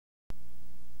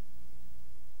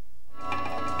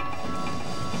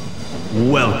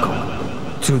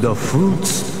Welcome to the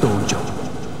Fruits Dojo.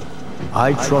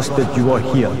 I trust that you are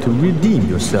here to redeem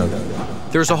yourself.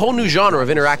 There's a whole new genre of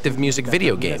interactive music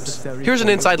video games. Here's an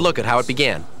inside look at how it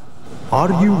began.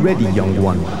 Are you ready, young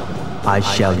one? I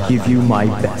shall give you my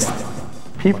best.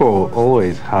 People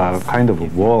always have kind of a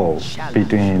wall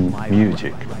between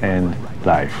music and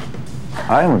life.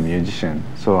 I'm a musician,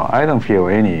 so I don't feel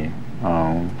any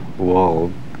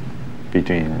wall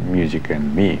between music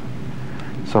and me.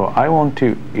 So I want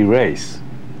to erase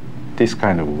this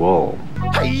kind of wall.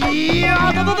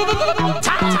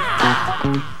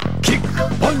 Kick,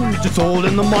 punch, it's all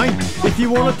in the mind. If you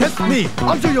wanna test me,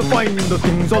 I'm sure you'll find the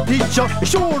things I'll teach ya.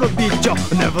 Sure to beat ya.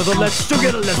 Nevertheless, you'll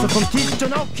get a lesson from teacher.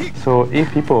 Now kick. So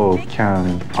if people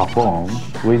can perform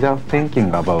without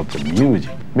thinking about the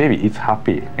music, maybe it's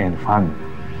happy and fun.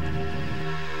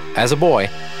 As a boy,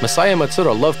 Masaya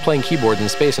Matsuda loved playing keyboards in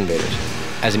Space Invaders.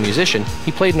 As a musician,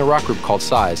 he played in a rock group called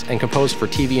Size and composed for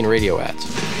TV and radio ads.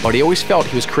 But he always felt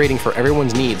he was creating for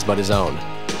everyone's needs but his own.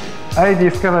 I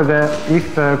discovered that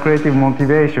if the creative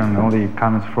motivation only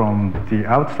comes from the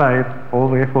outside, all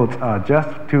the efforts are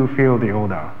just to fill the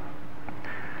order.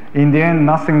 In the end,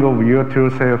 nothing of your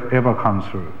true self ever comes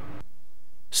through.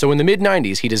 So in the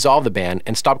mid-90s, he dissolved the band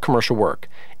and stopped commercial work,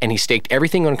 and he staked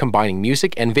everything on combining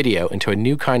music and video into a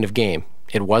new kind of game.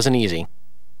 It wasn't easy.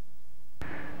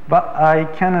 But I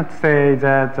cannot say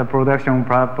that the production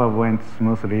PaRappa went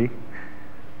smoothly.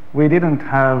 We didn't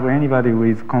have anybody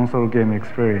with console game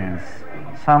experience.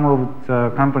 Some of the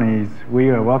companies we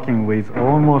were working with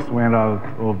almost went out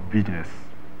of business.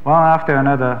 One after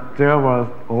another, there was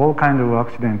all kinds of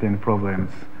accidents and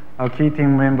problems. A key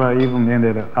team member even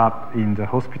ended up in the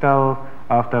hospital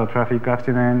after a traffic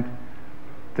accident.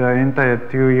 The entire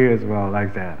 2 years were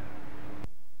like that.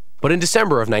 But in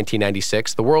December of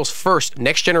 1996, the world's first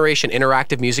next-generation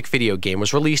interactive music video game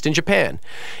was released in Japan.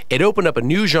 It opened up a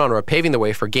new genre, paving the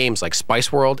way for games like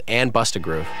Spice World and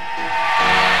Bust-A-Groove.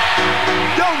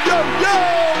 Yo, yo, yo!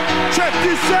 Check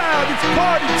this out! It's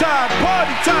party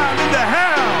time in the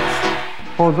house!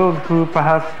 For those who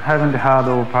perhaps haven't heard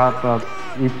of PaRappa,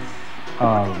 it's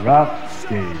a rap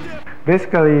game.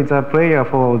 Basically, the player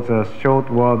follows the short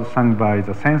word sung by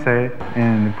the sensei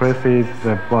and presses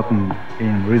the button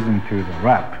in rhythm to the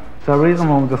rap. The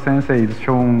rhythm of the sensei is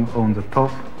shown on the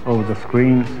top of the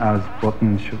screen as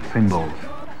button symbols.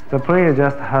 The player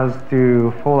just has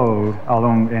to follow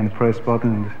along and press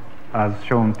buttons as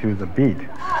shown to the beat.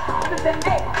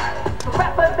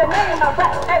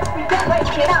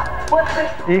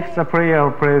 If the player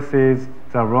presses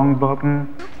the wrong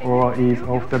button or is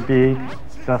off the beat,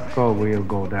 the score will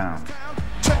go down.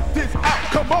 Check this out,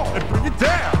 come on and bring it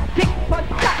down.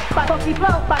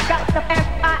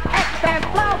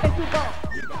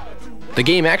 The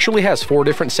game actually has 4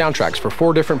 different soundtracks for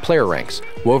 4 different player ranks,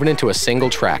 woven into a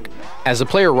single track. As the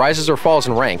player rises or falls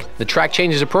in rank, the track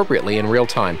changes appropriately in real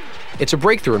time. It's a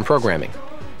breakthrough in programming.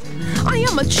 I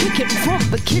am a chicken from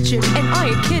the kitchen, and I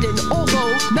ain't kidding,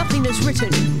 although nothing is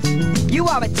written. You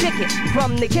are a chicken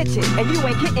from the kitchen, and you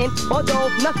ain't kidding, although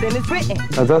nothing is written.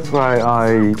 That's why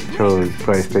I chose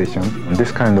PlayStation.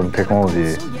 This kind of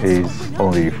technology is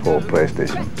only for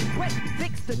PlayStation.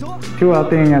 To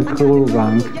attain a cool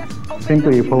rank,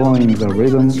 simply following the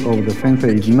rhythm of the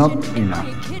sensei is not enough.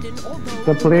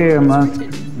 The player must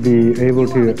be able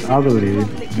to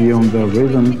iterate beyond the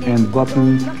rhythm and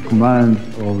button commands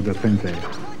of the sensei.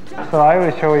 So I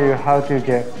will show you how to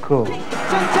get cool.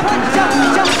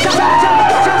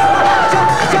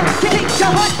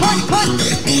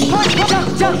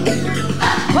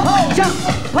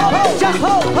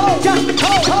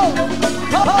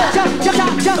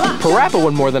 PaRappa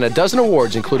won more than a dozen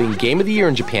awards, including Game of the Year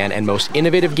in Japan and Most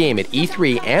Innovative Game at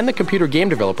E3 and the Computer Game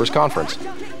Developers Conference.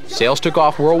 Sales took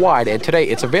off worldwide, and today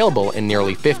it's available in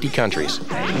nearly 50 countries. Did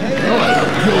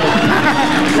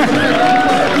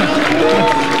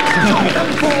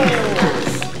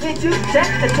you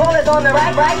check the toilet on the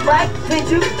right? Did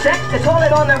you check the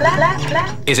toilet on the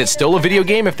left? Is it still a video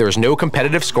game if there's no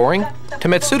competitive scoring? To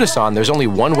Matsuda-san, there's only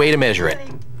one way to measure it.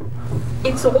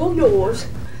 It's all yours.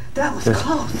 That was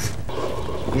close.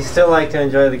 You still like to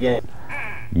enjoy the game?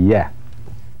 Yeah.